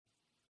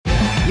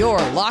Your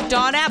Locked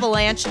On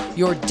Avalanche,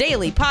 your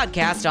daily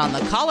podcast on the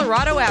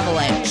Colorado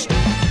Avalanche.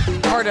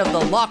 Part of the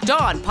Locked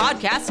On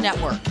Podcast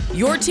Network,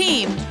 your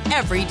team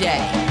every day.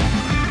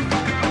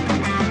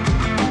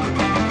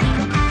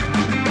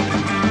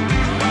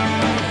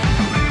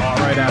 All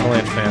right,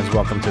 Avalanche fans,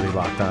 welcome to the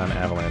Locked On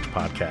Avalanche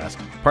podcast.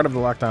 Part of the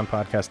Locked On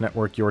Podcast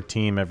Network, your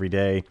team every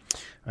day.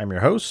 I'm your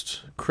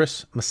host,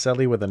 Chris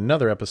Maselli, with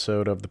another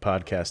episode of the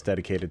podcast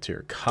dedicated to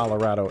your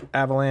Colorado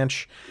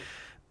Avalanche.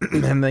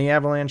 And the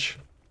Avalanche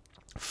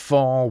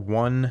fall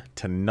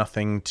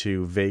 1-0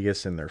 to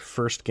Vegas in their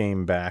first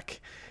game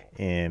back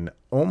in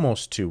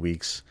almost 2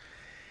 weeks.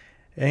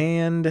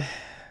 And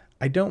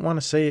I don't want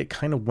to say it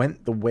kind of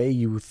went the way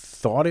you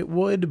thought it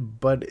would,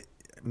 but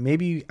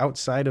maybe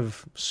outside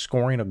of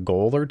scoring a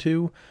goal or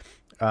two,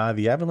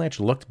 the Avalanche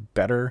looked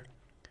better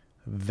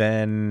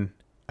than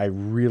I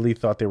really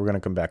thought they were going to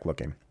come back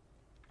looking.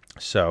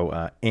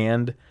 So,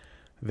 and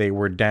they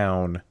were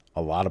down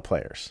a lot of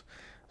players.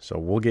 So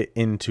we'll get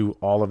into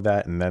all of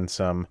that and then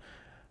some.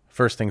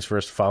 First things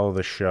first, follow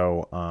the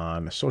show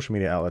on social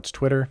media outlets,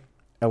 Twitter,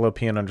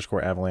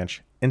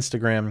 LOPN_Avalanche,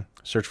 Instagram,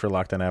 search for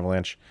Locked On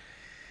Avalanche,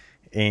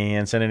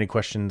 and send any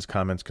questions,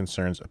 comments,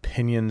 concerns,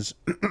 opinions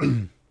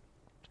to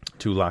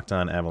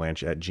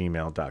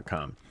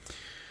lockedonavalanche@gmail.com.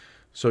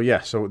 So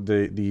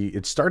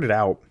it started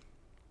out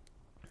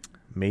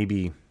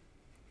maybe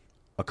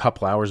a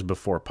couple hours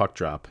before puck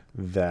drop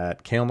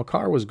that Cale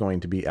Makar was going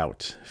to be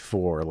out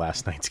for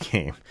last night's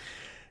game.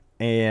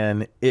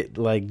 And it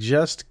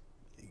just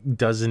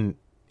doesn't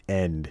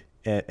end.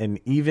 And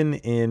even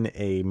in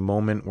a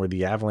moment where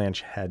the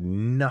Avalanche had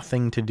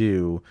nothing to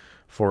do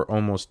for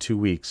almost 2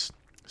 weeks,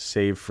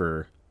 save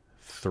for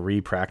 3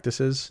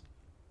 practices,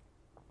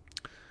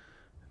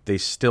 they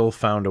still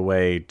found a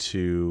way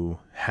to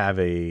have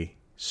a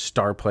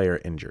star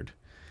player injured.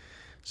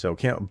 So,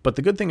 but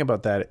the good thing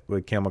about that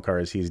with Cale Makar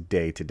is he's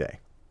day to day.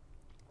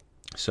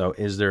 So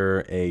is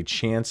there a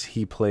chance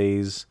he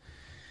plays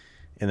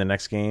in the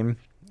next game?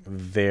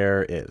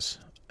 There is.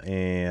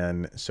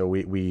 And so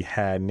we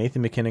had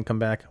Nathan MacKinnon come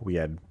back, we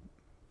had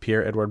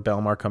Pierre-Edouard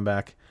Bellemare come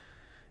back,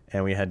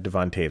 and we had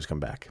Devon Toews come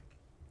back.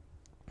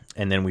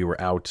 And then we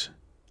were out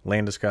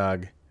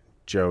Landeskog,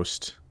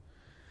 Jost,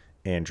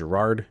 and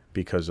Girard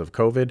because of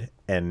COVID,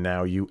 and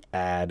now you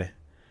add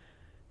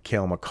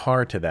Cale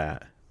Makar to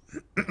that,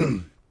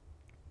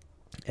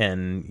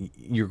 and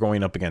you're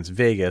going up against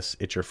Vegas.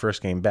 It's your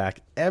first game back.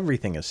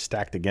 Everything is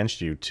stacked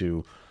against you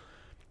to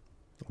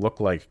look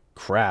like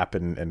crap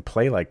and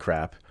play like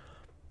crap.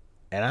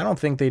 And I don't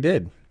think they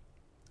did.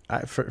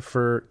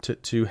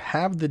 To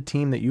have the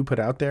team that you put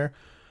out there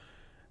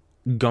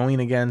going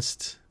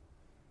against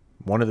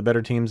one of the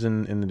better teams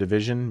in the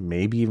division,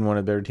 maybe even one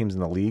of the better teams in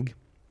the league,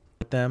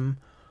 with them,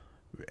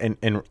 and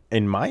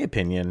in my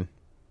opinion,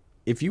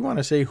 if you want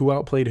to say who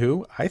outplayed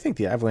who, I think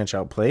the Avalanche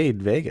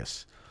outplayed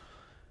Vegas.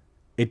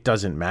 It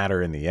doesn't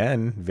matter in the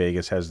end.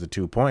 Vegas has the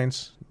 2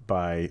 points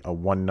by a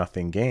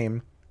 1-0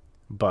 game,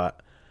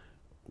 but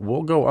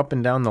we'll go up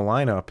and down the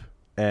lineup,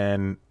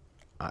 and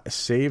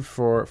save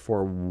for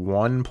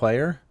one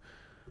player,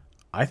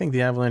 I think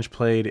the Avalanche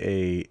played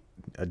a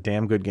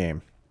damn good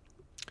game.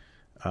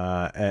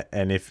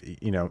 And if,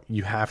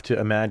 you have to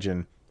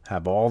imagine,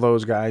 have all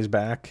those guys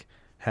back,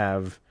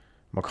 have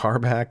Makar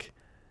back,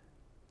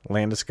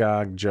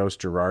 Landeskog,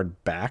 Jost,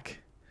 Girard back,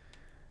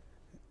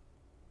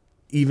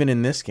 even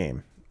in this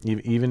game,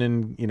 even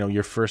in,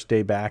 your first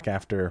day back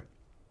after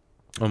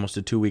almost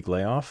a 2-week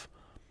layoff,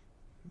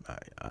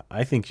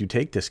 I think you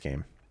take this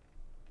game.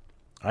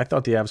 I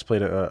thought the Avs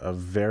played a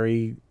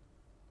very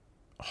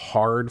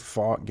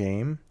hard-fought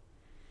game.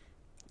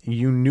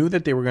 You knew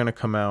that they were going to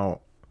come out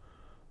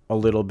a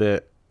little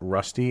bit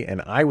rusty, and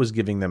I was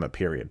giving them a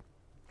period.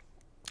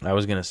 I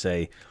was going to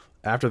say,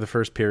 after the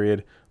first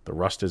period, the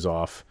rust is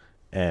off,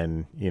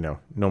 and, no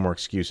more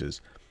excuses.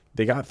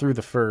 They got through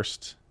the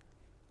first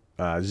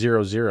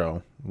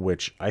 0-0,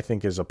 which I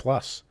think is a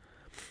plus.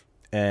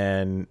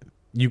 And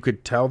you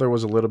could tell there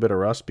was a little bit of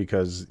rust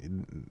because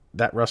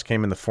that rust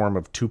came in the form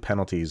of 2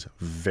 penalties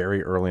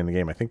very early in the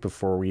game. I think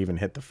before we even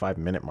hit the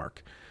 5-minute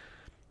mark,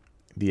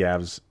 the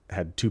Avs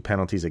had 2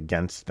 penalties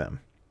against them.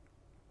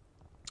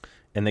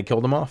 And they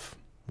killed them off,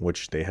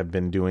 which they have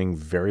been doing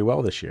very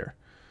well this year.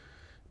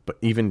 But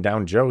even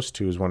down Jost,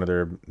 who is one of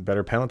their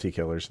better penalty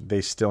killers,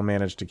 they still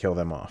managed to kill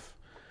them off.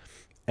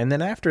 And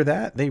then after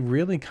that, they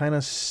really kind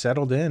of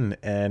settled in.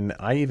 And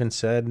I even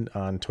said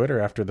on Twitter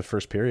after the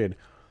first period,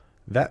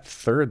 that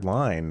third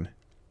line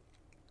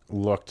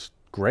looked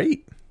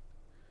great.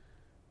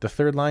 The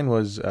third line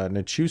was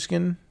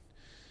Nichushkin.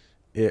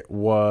 It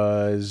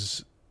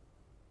was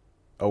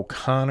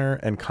O'Connor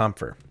and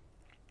Compher.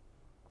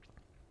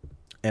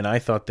 And I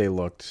thought they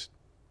looked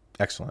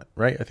excellent,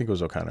 right? I think it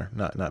was O'Connor,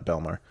 not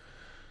Bellemare.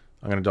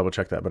 I'm going to double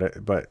check that,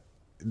 but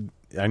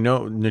I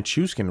know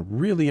Nichushkin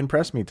really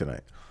impressed me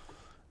tonight.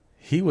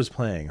 He was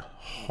playing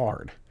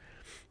hard.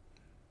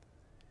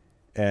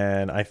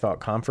 And I thought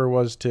Compher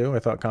was too. I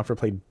thought Compher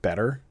played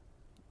better.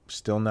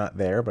 Still not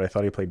there, but I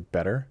thought he played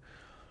better.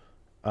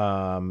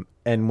 And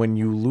when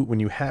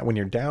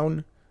you're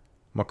down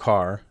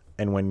Makar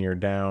And when you're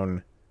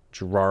down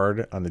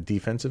Girard on the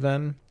defensive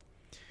end,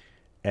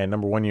 and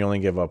number one, you only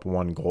give up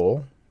 1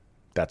 goal,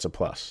 that's a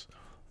plus.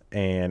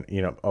 And,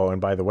 and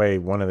by the way,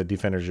 one of the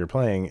defenders you're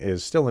playing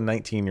is still a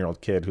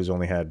 19-year-old kid who's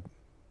only had,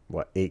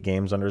 8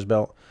 games under his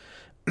belt.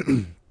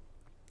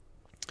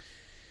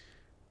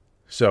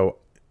 So,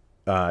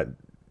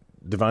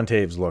 Devon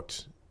Toews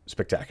looked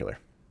spectacular.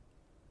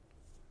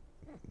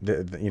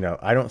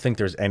 I don't think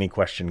there's any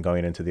question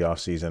going into the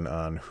offseason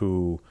on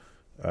who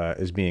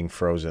is being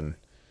frozen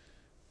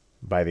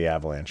by the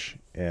Avalanche.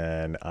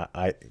 And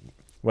I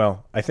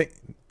think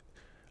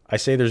I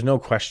say there's no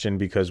question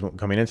because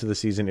coming into the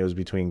season, it was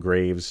between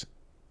Graves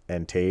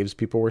and Toews,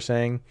 people were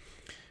saying.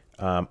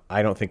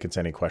 I don't think it's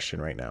any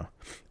question right now.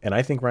 And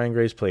I think Ryan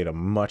Graves played a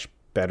much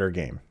better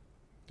game,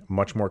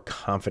 much more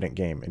confident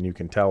game. And you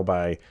can tell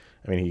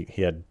he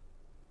had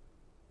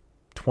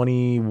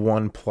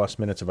 21 plus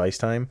minutes of ice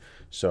time.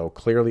 So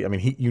clearly,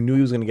 you knew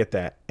he was going to get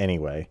that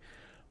anyway,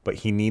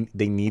 but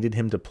they needed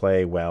him to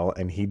play well,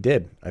 and he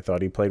did. I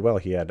thought he played well.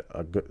 He had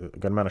a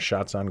good amount of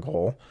shots on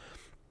goal,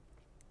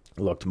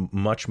 looked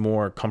much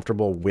more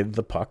comfortable with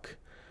the puck.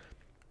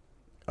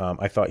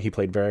 I thought he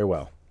played very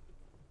well.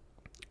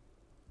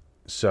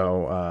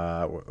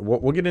 So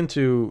we'll get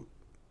into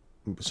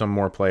some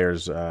more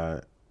players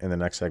in the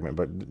next segment,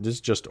 but this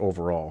is just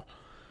overall.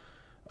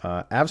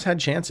 Avs had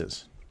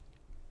chances.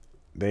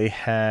 They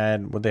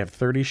had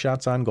 30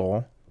 shots on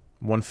goal,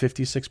 won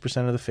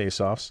 56% of the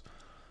faceoffs,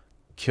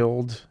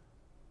 killed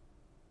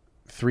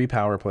 3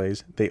 power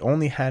plays. They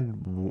only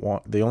had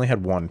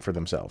one for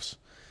themselves,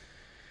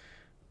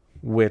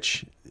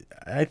 which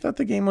I thought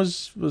the game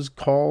was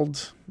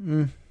called.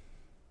 There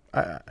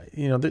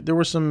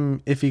were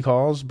some iffy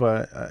calls,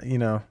 but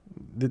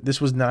this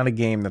was not a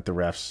game that the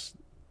refs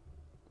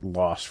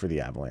lost for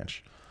the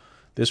Avalanche.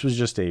 This was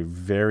just a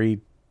very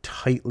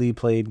tightly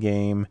played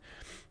game.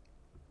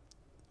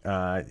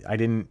 However,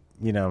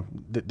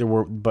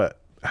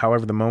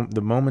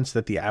 the moments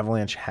that the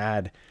Avalanche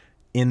had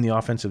in the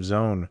offensive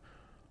zone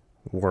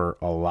were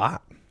a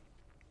lot.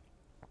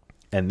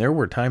 And there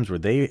were times where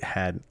they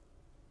had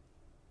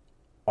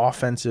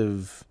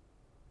offensive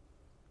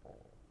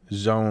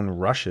zone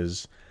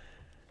rushes,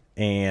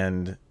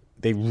 and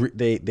they would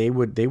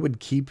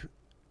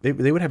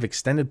have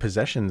extended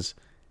possessions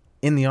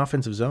in the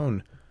offensive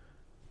zone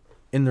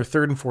in their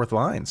third and fourth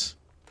lines.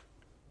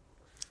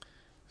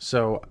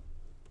 So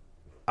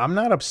I'm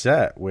not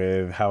upset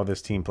with how this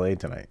team played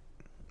tonight.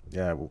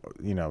 Yeah,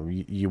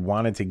 you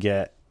wanted to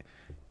get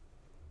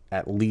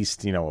at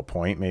least a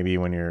point. Maybe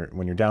when you're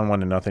down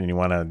 1-0 and you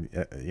want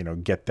to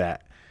get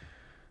that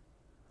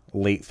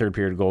late third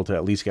period goal to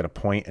at least get a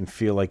point and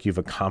feel like you've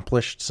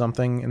accomplished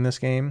something in this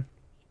game.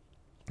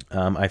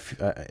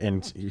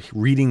 And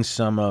reading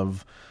some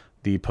of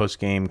the post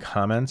game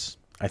comments,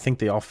 I think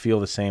they all feel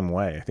the same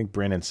way. I think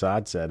Brandon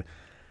Saad said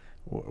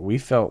we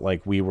felt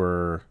like we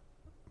were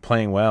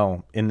playing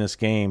well in this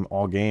game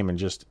all game and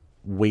just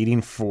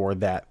waiting for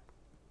that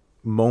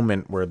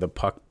moment where the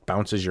puck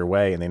bounces your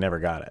way, and they never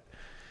got it.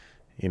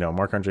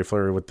 Marc-Andre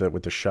Fleury with the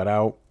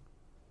shutout,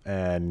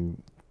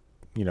 and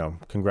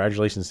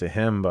congratulations to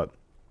him. But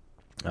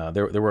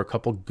there were a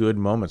couple good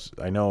moments.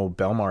 I know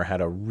Belmar had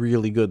a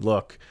really good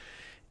look,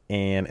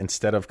 and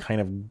instead of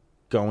kind of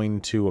going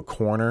to a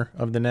corner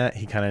of the net,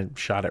 he kind of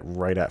shot it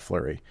right at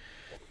Fleury.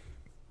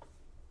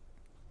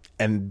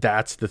 And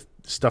that's the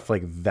stuff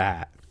like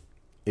that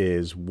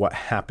is what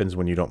happens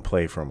when you don't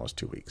play for almost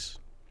 2 weeks.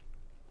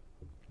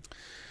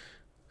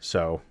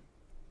 So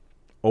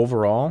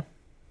overall,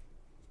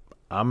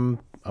 I'm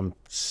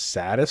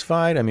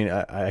satisfied.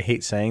 I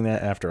hate saying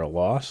that after a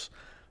loss,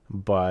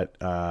 but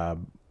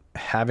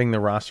having the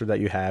roster that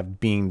you have,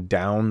 being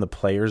down the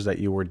players that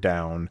you were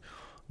down,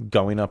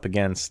 going up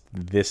against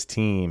this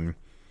team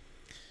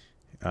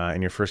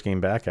in your first game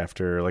back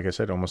after, like I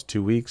said, almost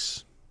 2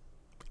 weeks,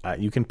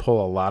 you can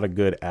pull a lot of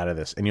good out of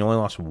this. And you only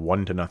lost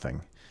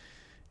 1-0.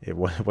 It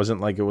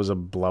wasn't like it was a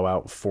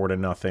blowout 4-0,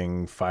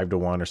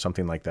 5-1 or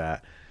something like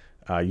that.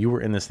 You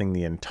were in this thing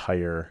the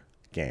entire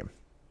game.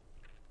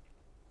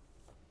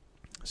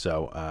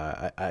 So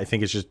I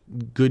think it's just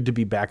good to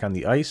be back on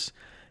the ice,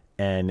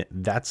 and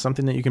that's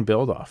something that you can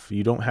build off.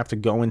 You don't have to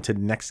go into the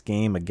next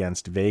game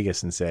against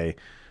Vegas and say,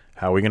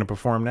 how are we going to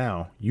perform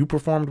now? You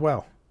performed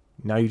well.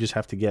 Now you just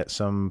have to get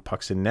some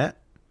pucks in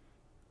net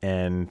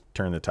and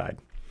turn the tide.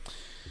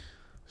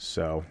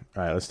 So,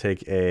 all right, let's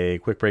take a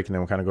quick break, and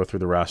then we'll kind of go through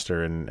the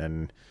roster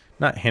and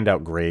not hand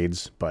out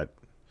grades, but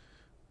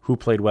who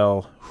played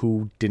well,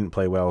 who didn't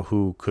play well,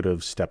 who could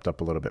have stepped up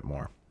a little bit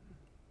more.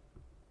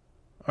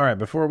 All right,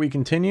 before we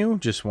continue,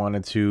 just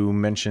wanted to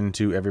mention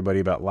to everybody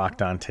about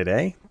Locked On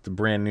Today, the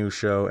brand new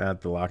show at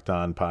the Locked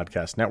On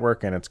Podcast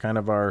Network, and it's kind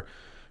of our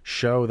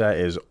show that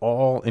is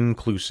all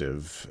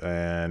inclusive,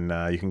 and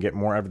you can get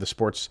more out of the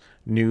sports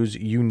news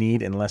you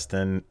need in less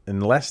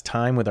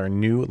time with our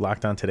new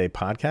Locked On Today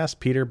podcast.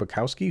 Peter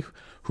Bukowski,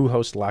 who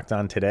hosts Locked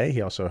On Today,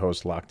 he also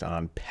hosts Locked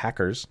On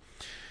Packers,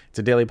 It's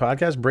a daily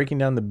podcast breaking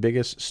down the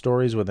biggest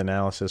stories with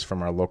analysis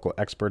from our local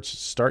experts.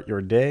 Start your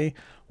day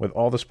with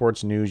all the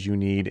sports news you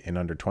need in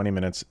under 20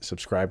 minutes.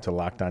 Subscribe to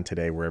Locked On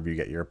Today wherever you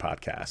get your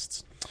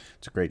podcasts.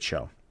 It's a great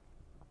show.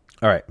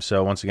 All right,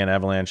 so once again,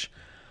 Avalanche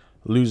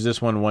lose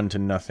this one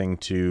 1-0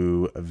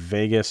 to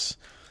Vegas.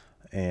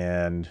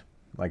 And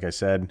like I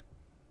said,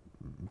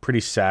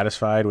 pretty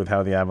satisfied with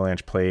how the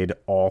Avalanche played,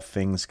 all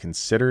things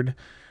considered.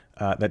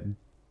 That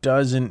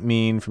doesn't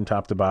mean from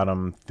top to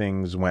bottom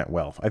things went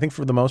well. I think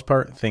for the most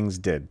part, things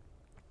did.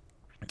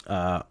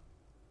 I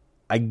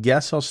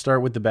guess I'll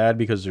start with the bad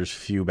because there's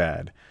few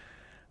bad.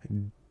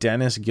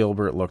 Dennis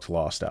Gilbert looked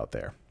lost out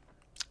there.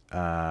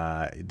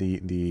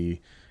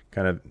 The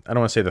kind of, I don't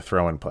want to say the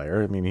throw-in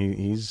player. I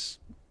mean,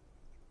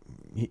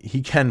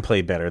 he can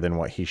play better than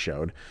what he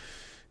showed.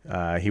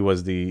 He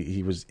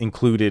was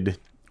included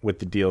with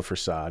the deal for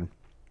Saad.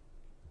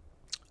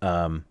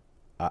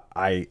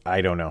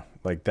 I don't know,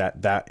 like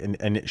that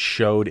and it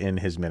showed in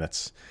his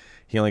minutes.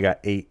 He only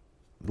got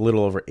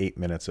little over 8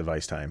 minutes of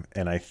ice time,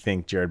 and I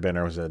think Jared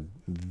Bednar was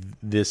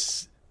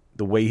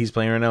the way he's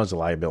playing right now is a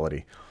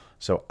liability.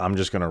 So I'm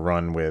just gonna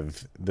run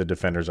with the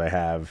defenders I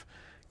have,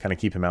 kind of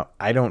keep him out.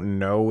 I don't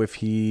know if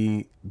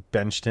he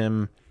benched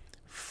him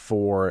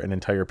for an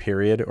entire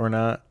period or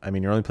not. I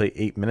mean, you only play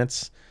 8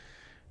 minutes.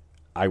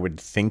 I would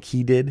think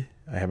he did.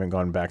 I haven't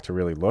gone back to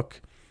really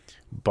look.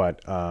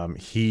 But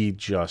he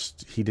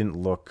didn't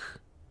look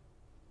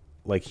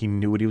like he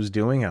knew what he was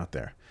doing out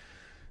there.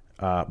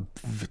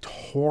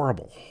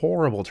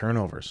 Horrible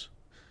turnovers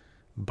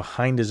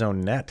behind his own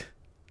net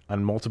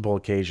on multiple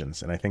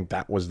occasions. And I think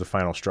that was the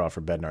final straw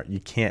for Bednar. You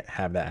can't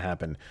have that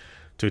happen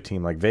to a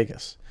team like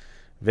Vegas.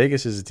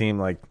 Vegas is a team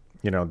like,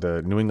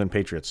 the New England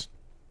Patriots,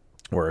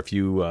 where if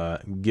you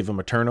give them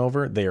a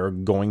turnover, they are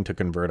going to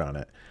convert on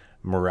it.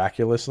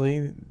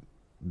 Miraculously,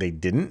 they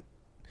didn't.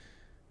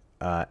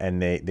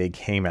 And they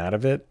came out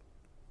of it,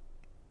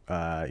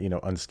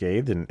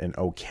 unscathed and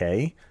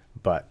okay,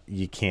 but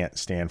you can't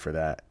stand for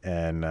that.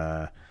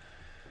 And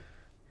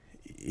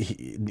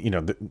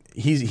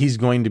he's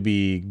going to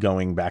be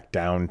going back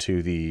down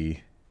to the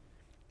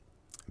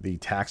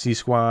taxi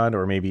squad,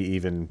 or maybe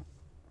even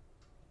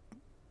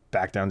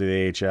back down to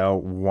the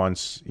AHL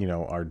once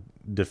our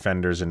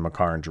defenders in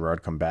Makar and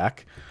Girard come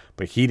back.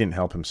 But he didn't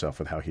help himself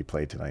with how he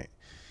played tonight.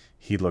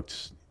 He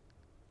looked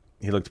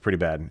pretty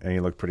bad, and he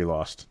looked pretty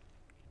lost.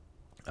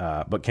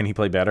 But can he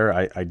play better?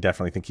 I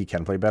definitely think he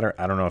can play better.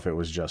 I don't know if it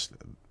was just,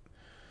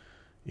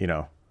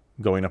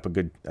 going up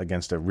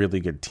against a really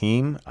good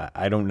team.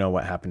 I don't know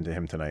what happened to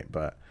him tonight,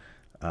 but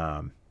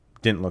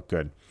didn't look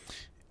good.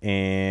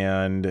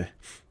 And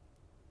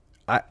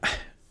I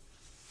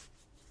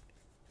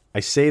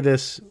say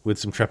this with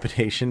some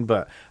trepidation,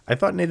 but I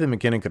thought Nathan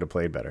MacKinnon could have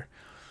played better.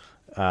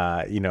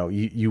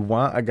 You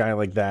want a guy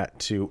like that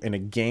to, in a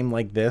game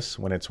like this,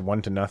 when it's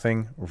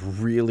 1-0,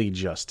 really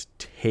just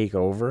take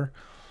over.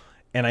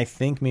 And I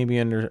think maybe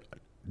under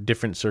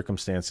different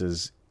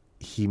circumstances,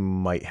 he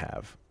might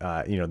have.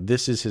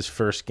 This is his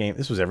first game.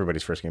 This was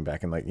everybody's first game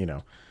back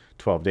in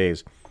 12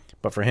 days.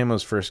 But for him, it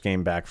was first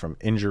game back from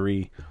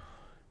injury.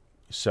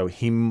 So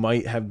he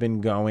might have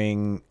been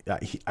going.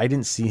 I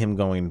didn't see him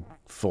going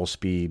full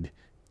speed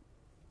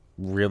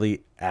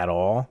really at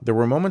all. There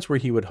were moments where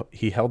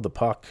he held the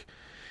puck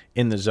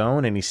in the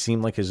zone and he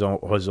seemed like his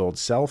old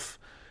self.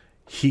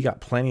 He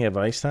got plenty of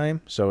ice time,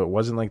 so it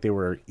wasn't like they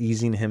were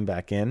easing him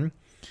back in.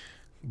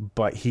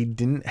 But he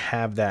didn't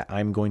have that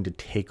I'm going to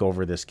take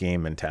over this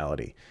game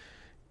mentality.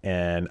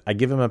 And I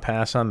give him a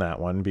pass on that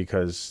one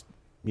because,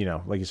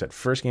 like you said,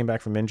 first game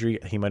back from injury,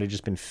 he might have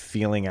just been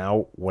feeling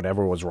out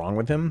whatever was wrong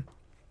with him.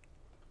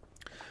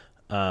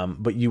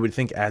 But you would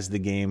think as the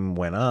game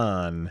went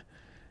on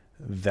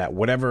that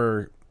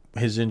whatever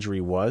his injury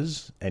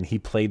was, and he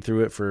played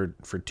through it for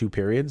 2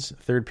 periods,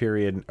 third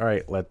period, all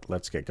right,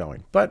 let's get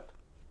going. But,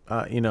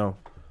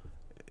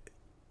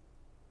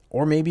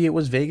 or maybe it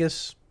was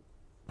Vegas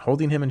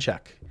holding him in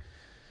check.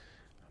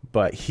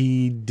 But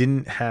he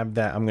didn't have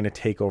that I'm going to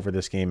take over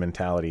this game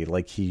mentality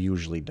like he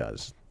usually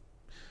does.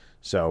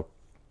 So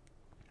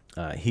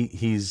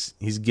he's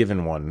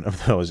given one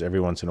of those every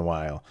once in a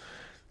while.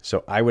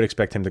 So I would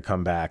expect him to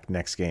come back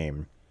next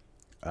game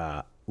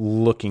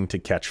looking to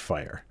catch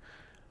fire.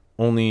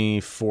 Only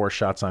 4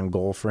 shots on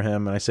goal for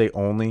him. And I say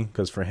only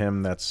because for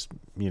him that's,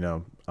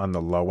 on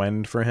the low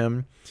end for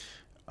him.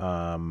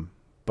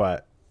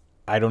 But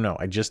I don't know.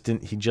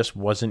 He just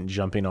wasn't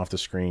jumping off the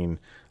screen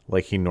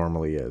like he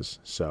normally is.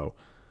 So,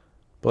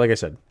 but like I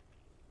said,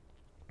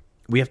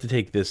 we have to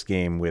take this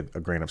game with a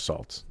grain of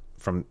salt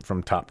from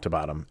top to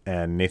bottom.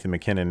 And Nathan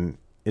MacKinnon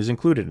is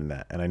included in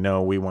that. And I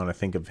know we want to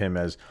think of him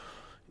as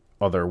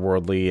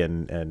otherworldly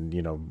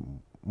and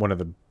one of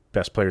the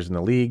best players in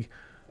the league,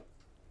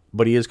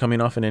 but he is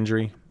coming off an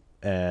injury.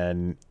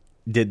 And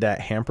did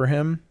that hamper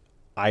him?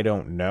 I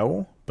don't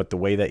know, but the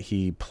way that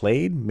he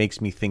played makes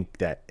me think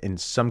that in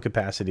some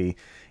capacity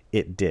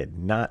it did.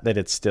 Not that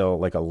it's still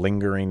like a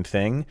lingering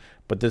thing,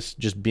 but this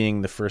just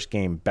being the first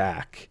game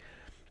back,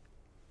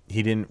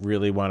 he didn't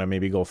really want to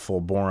maybe go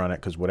full bore on it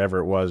because whatever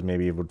it was,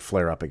 maybe it would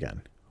flare up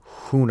again.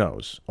 Who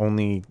knows?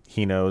 Only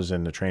he knows,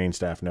 and the training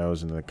staff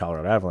knows, and the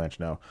Colorado Avalanche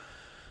know.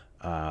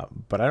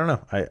 But I don't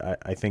know.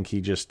 I think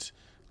he just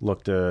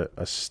looked a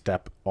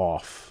step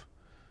off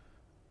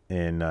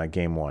in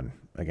Game 1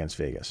 against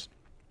Vegas.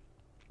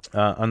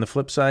 On the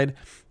flip side,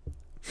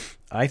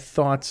 I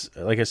thought,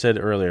 like I said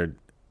earlier,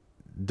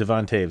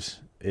 Devon Toews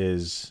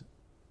is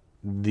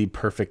the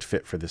perfect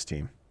fit for this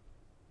team.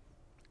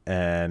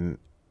 And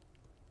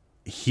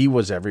he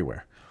was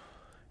everywhere.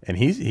 And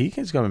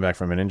he's coming back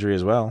from an injury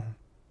as well.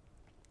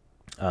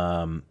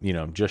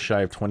 Just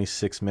shy of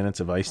 26 minutes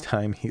of ice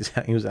time. He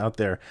was out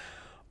there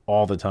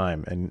all the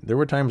time. And there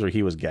were times where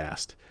he was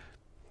gassed.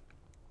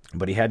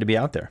 But he had to be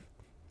out there.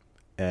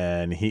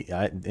 And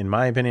in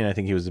my opinion, I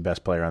think he was the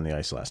best player on the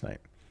ice last night.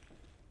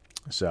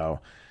 So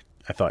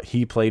I thought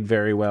he played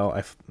very well.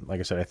 Like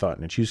I said, I thought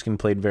Nichushkin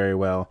played very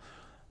well.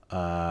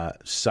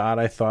 Saad,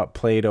 I thought,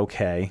 played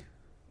okay.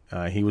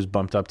 He was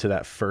bumped up to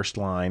that first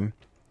line.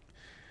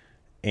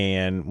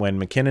 And when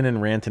McKinnon and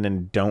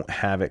Rantanen don't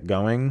have it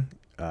going,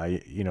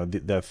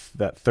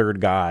 that third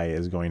guy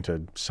is going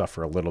to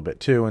suffer a little bit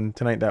too. And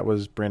tonight that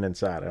was Brandon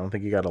Saad. I don't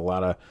think he got a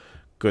lot of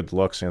good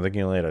looks. I think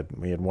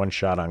he had one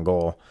shot on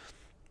goal.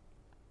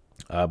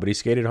 But he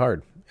skated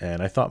hard,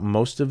 and I thought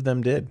most of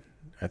them did.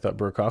 I thought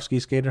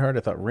Burakovsky skated hard. I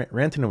thought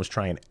Rantanen was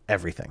trying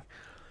everything.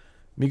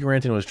 Mikko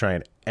Rantanen was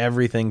trying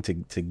everything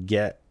to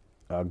get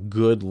a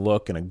good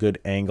look and a good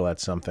angle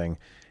at something,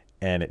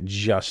 and it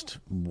just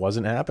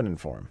wasn't happening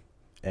for him.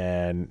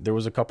 And there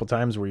was a couple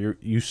times where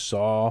you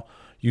saw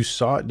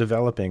it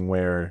developing,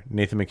 where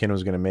Nathan McKinnon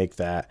was going to make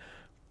that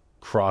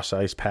cross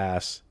ice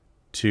pass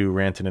to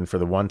Rantanen for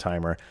the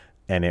one-timer,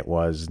 and it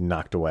was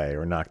knocked away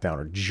or knocked down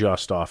or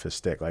just off his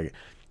stick. Like,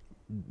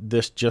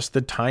 the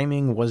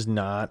timing was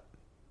not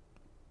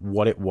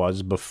what it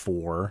was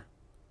before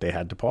they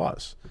had to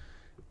pause.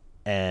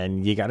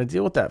 And you got to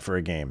deal with that for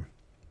a game.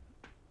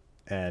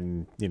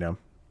 And, the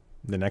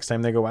next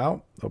time they go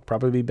out, they'll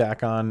probably be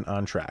back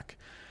on track.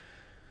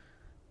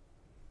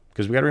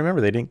 Because we got to remember,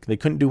 they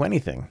couldn't do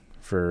anything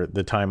for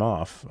the time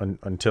off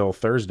until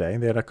Thursday.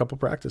 They had a couple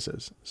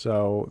practices.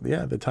 So,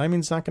 yeah, the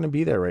timing's not going to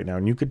be there right now.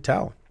 And you could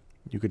tell.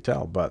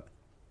 But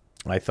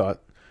I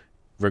thought,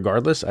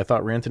 regardless, I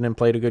thought Rantanen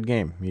played a good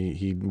game.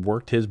 He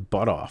worked his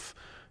butt off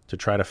to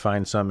try to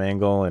find some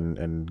angle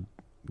and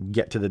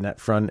get to the net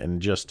front,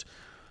 and just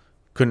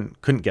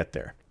couldn't get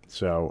there.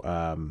 So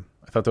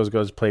I thought those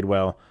guys played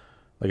well.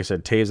 Like I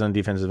said, Toews on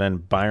defensive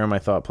end. Byram, I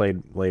thought,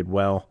 played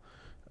well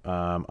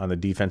on the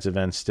defensive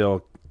end.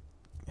 Still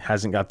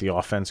hasn't got the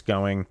offense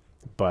going,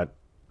 but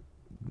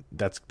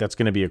that's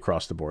going to be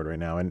across the board right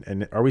now.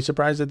 And are we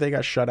surprised that they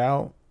got shut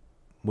out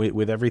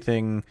with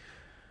everything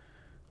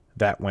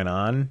that went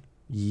on?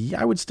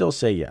 Yeah, I would still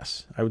say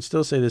yes. I would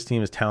still say this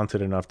team is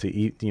talented enough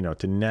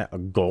to net a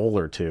goal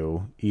or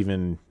two,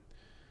 even,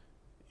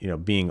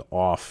 being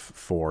off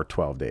for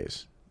 12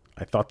 days.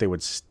 I thought they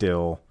would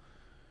still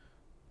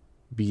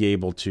be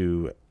able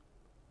to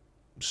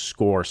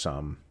score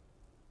some,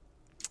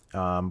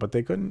 but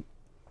they couldn't.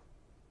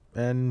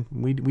 And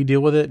we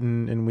deal with it,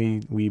 and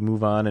we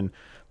move on. And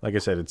like I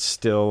said, it's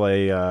still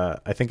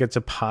I think it's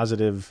a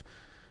positive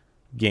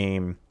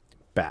game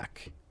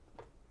back.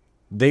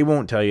 They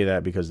won't tell you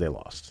that because they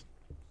lost.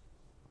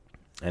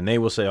 And they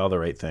will say all the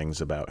right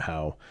things about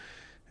how,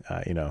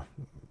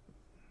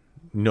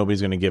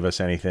 nobody's going to give us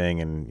anything,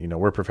 and,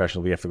 we're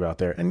professional, we have to go out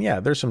there. And yeah,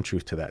 there's some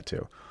truth to that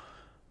too.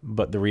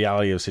 But the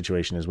reality of the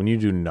situation is, when you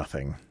do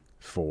nothing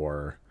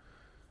for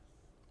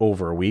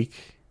over a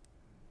week,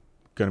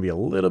 going to be a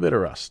little bit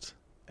of rust.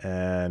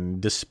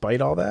 And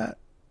despite all that,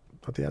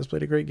 I thought the Avs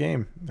played a great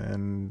game,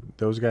 and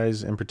those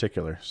guys in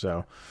particular.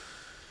 So,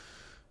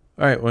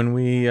 all right, when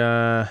we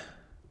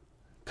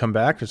come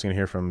back, we're just going to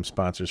hear from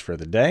sponsors for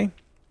the day.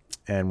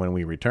 And when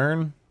we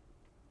return,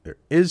 there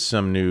is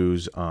some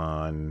news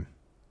on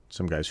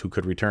some guys who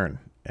could return.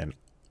 And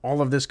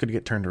all of this could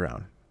get turned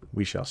around.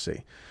 We shall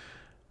see.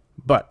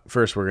 But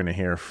first, we're going to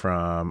hear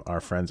from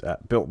our friends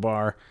at Built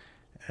Bar.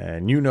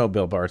 And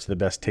Built Bar, it's the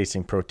best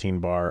tasting protein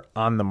bar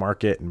on the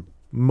market, and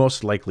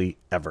most likely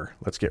ever.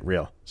 Let's get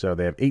real. So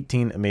they have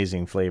 18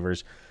 amazing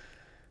flavors: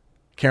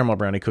 caramel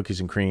brownie, cookies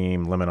and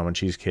cream, lemon almond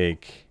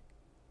cheesecake,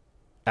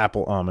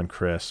 apple almond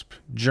crisp,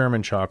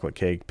 German chocolate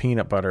cake,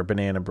 peanut butter,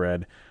 banana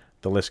bread.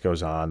 The list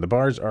goes on. The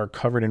bars are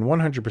covered in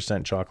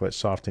 100% chocolate,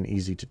 soft and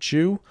easy to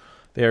chew.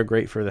 They are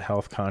great for the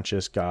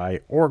health-conscious guy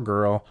or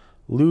girl.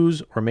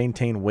 Lose or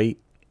maintain weight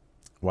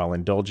while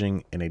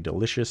indulging in a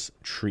delicious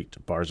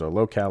treat. Bars are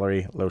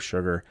low-calorie,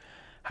 low-sugar,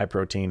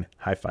 high-protein,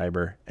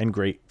 high-fiber, and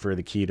great for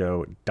the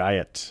keto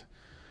diet.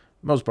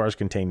 Most bars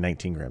contain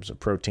 19 grams of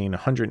protein,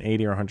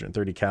 180 or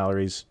 130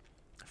 calories,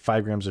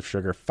 5 grams of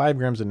sugar, 5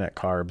 grams of net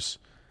carbs.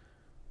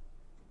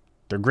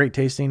 They're great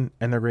tasting,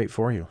 and they're great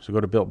for you. So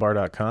go to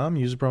BuiltBar.com,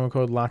 use the promo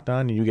code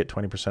LOCKEDON, and you get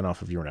 20%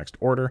 off of your next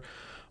order.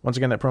 Once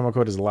again, that promo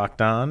code is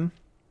LOCKEDON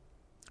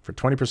for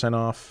 20%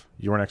 off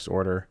your next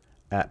order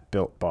at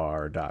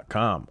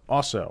BuiltBar.com.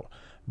 Also,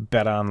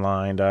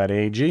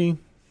 BetOnline.ag.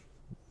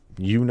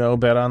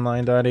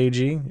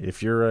 BetOnline.ag.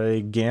 If you're a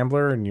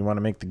gambler and you want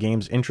to make the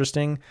games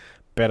interesting,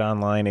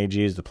 BetOnline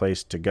AG is the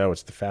place to go.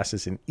 It's the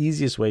fastest and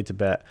easiest way to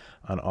bet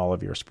on all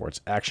of your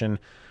sports action.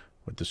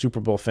 With the Super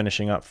Bowl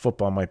finishing up,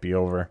 football might be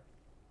over,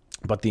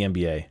 but the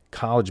NBA,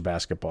 college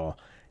basketball,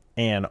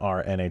 and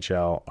our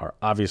NHL are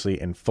obviously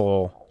in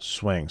full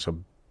swing. So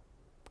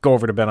go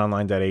over to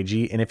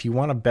betonline.ag, and if you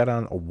want to bet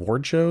on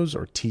award shows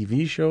or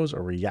TV shows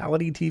or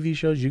reality TV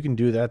shows, you can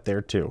do that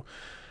there too.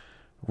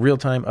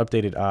 Real-time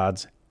updated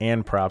odds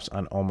and props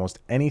on almost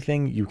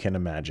anything you can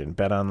imagine.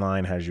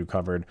 BetOnline has you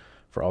covered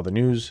for all the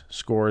news,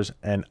 scores,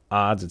 and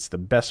odds. It's the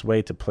best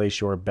way to place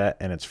your bet,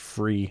 and it's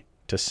free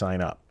to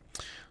sign up.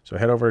 So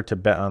head over to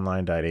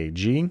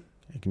betonline.ag.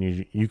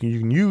 You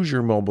can use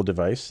your mobile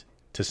device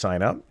to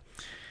sign up,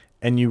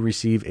 and you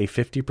receive a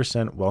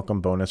 50%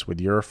 welcome bonus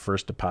with your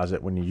first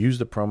deposit when you use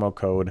the promo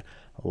code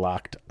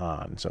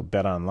LOCKEDON. So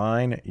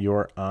BetOnline,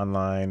 your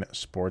online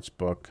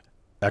sportsbook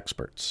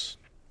experts.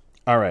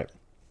 All right.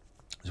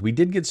 So we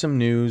did get some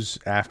news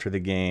after the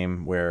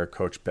game where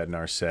Coach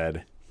Bednar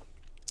said,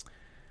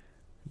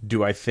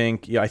 I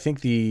think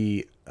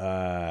the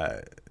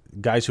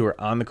guys who are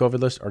on the COVID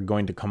list are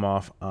going to come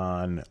off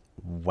on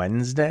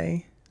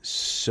Wednesday.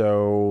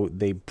 So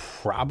they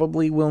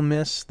probably will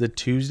miss the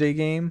Tuesday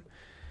game,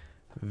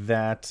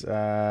 which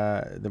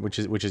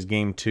is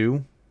game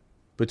 2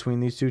 between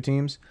these two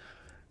teams.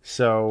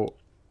 So,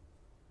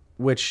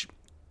 which,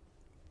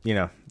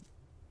 that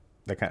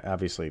kind of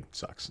obviously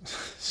sucks.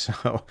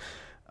 So,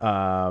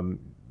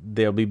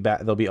 they'll be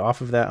back. They'll be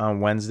off of that on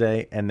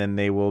Wednesday, and then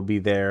they will be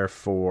there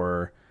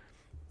for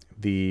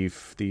the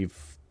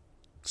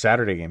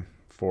Saturday game,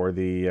 for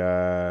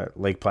the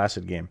Lake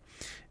Placid game.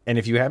 And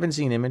if you haven't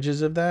seen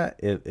images of that,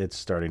 it's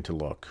starting to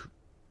look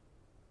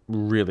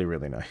really,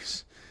 really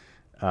nice.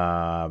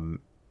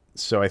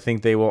 So I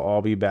think they will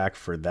all be back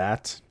for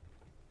that.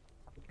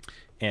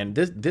 And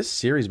this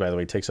series, by the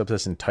way, takes up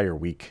this entire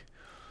week.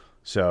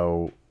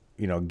 So,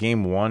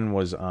 game 1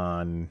 was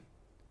on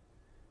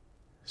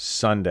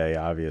Sunday,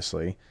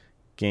 obviously.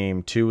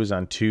 Game 2 is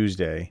on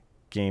Tuesday.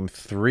 Game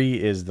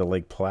 3 is the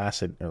Lake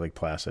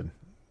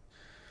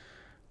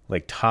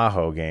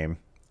Tahoe game.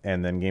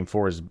 And then game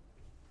 4 is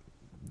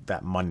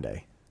that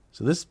Monday.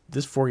 So this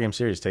 4-game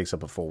series takes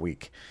up a full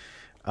week.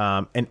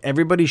 And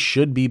everybody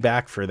should be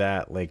back for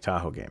that Lake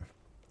Tahoe game.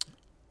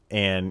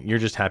 And you're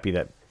just happy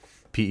that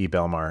P.E.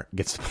 Belmar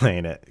gets to play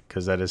in it,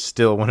 because that is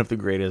still one of the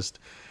greatest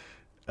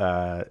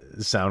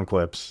sound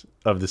clips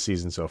of the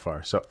season so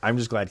far. So I'm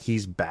just glad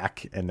he's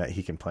back and that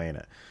he can play in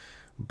it.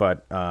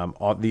 But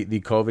all the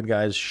COVID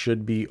guys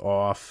should be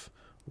off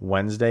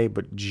Wednesday.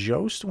 But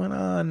Jost went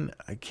on,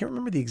 I can't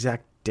remember the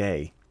exact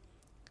day.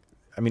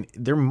 I mean,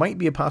 there might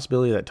be a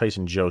possibility that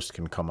Tyson Jost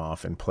can come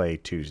off and play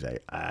Tuesday.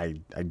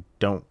 I'm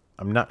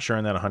not sure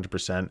on that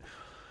 100%,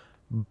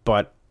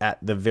 but at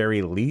the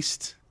very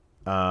least,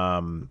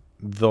 they'll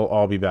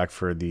all be back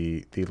for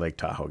the Lake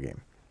Tahoe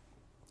game,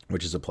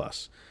 which is a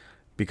plus,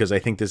 because I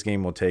think this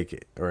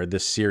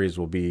series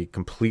will be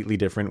completely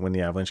different when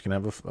the Avalanche can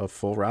have a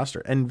full roster.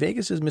 And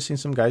Vegas is missing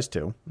some guys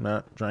too. I'm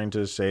not trying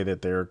to say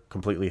that they're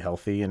completely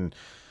healthy and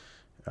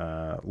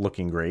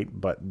looking great,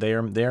 but they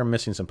are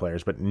missing some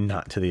players, but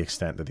not to the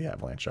extent that the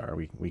Avalanche are.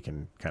 We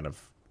can kind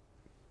of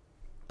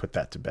put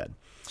that to bed.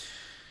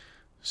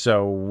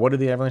 So what do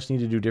the Avalanche need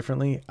to do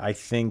differently? I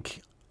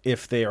think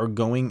if they are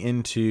going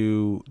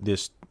into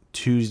this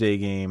Tuesday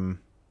game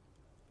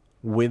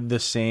with the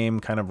same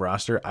kind of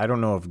roster, I don't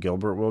know if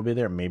Gilbert will be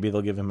there. Maybe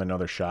they'll give him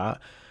another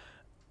shot.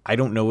 I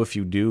don't know if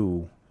you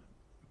do,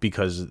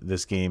 because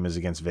this game is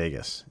against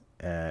Vegas.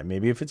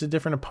 Maybe if it's a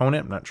different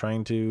opponent, I'm not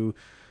trying to,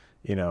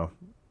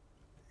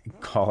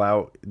 call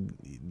out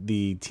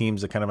the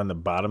teams that kind of on the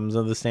bottoms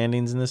of the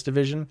standings in this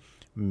division.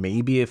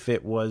 Maybe if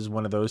it was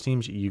one of those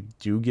teams, you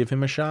do give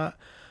him a shot.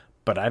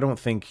 But I don't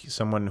think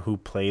someone who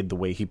played the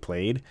way he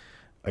played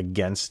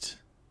against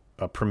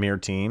a premier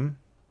team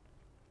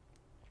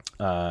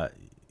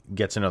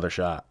gets another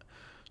shot.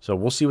 So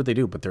we'll see what they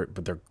do. But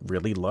they're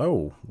really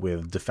low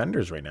with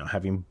defenders right now,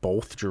 having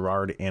both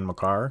Girard and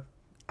Makar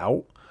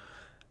out.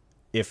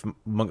 If,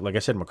 like I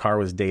said, Makar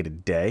was day to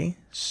day,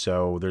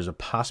 so there's a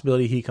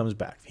possibility he comes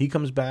back. If he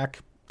comes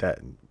back, that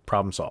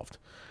problem solved.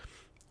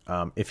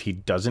 If he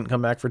doesn't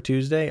come back for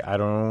Tuesday, I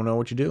don't know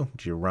what you do.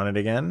 Do you run it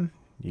again?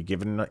 You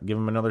give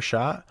him another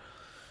shot?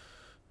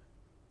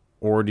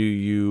 Or do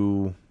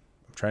you,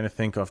 I'm trying to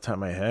think off the top of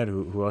my head,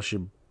 who else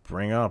you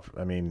bring up?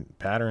 I mean,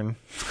 Pattern.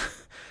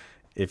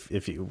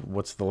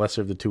 What's the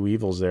lesser of the two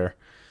evils there?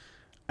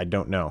 I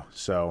don't know.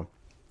 So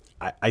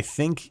I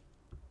think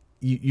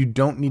you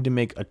don't need to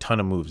make a ton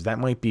of moves. That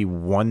might be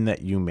one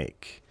that you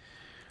make.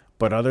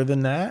 But other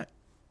than that,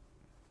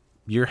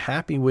 you're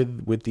happy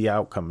with the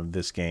outcome of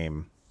this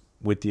game,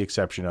 with the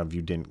exception of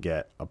you didn't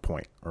get a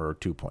point or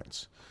 2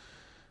 points.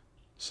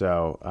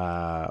 So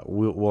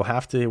we'll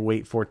have to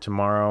wait for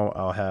tomorrow.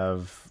 I'll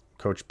have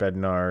Coach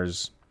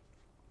Bednar's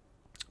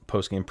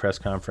post-game press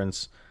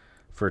conference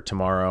for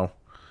tomorrow,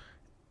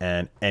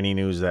 and any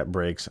news that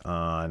breaks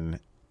on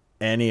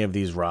any of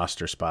these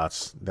roster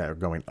spots that are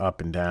going up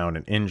and down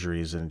and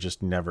injuries, and it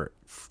just never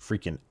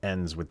freaking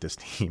ends with this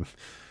team.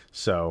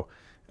 So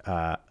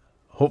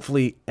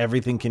Hopefully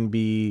everything can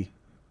be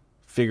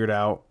figured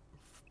out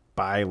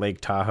by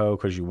Lake Tahoe,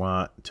 because you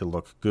want to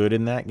look good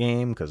in that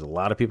game, because a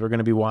lot of people are going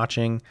to be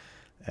watching,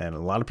 and a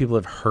lot of people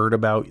have heard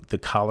about the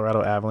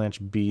Colorado Avalanche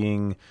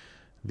being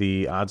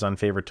the odds-on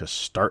favorite to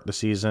start the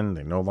season.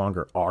 They no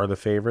longer are the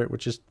favorite,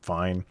 which is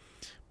fine,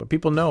 but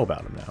people know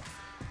about them now.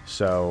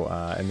 So,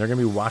 and they're going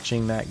to be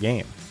watching that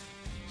game.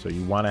 So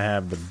you want to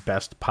have the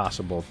best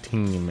possible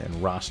team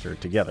and roster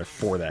together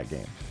for that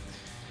game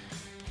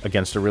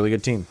against a really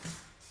good team.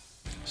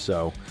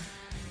 So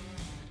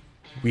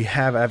we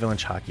have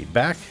Avalanche hockey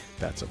back.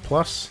 That's a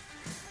plus.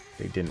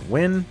 They didn't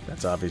win.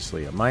 That's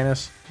obviously a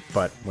minus.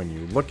 But when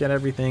you look at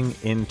everything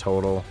in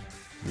total,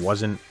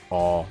 wasn't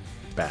all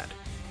bad.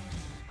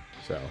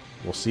 So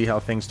we'll see how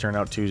things turn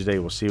out Tuesday.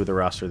 We'll see with the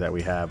roster that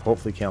we have.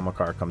 Hopefully Cale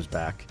Makar comes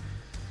back,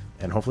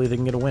 and hopefully they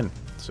can get a win.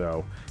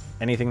 So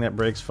anything that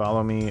breaks,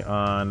 follow me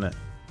on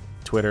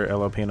Twitter,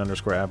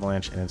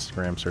 LOPN_Avalanche, and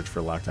Instagram. Search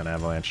for Locked On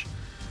Avalanche.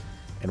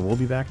 And we'll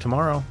be back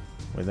tomorrow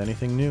with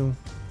anything new.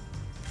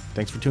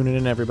 Thanks for tuning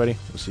in, everybody.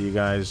 We'll see you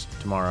guys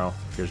tomorrow.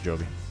 Here's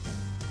Jovi.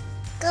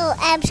 Go,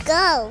 Abs,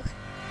 go!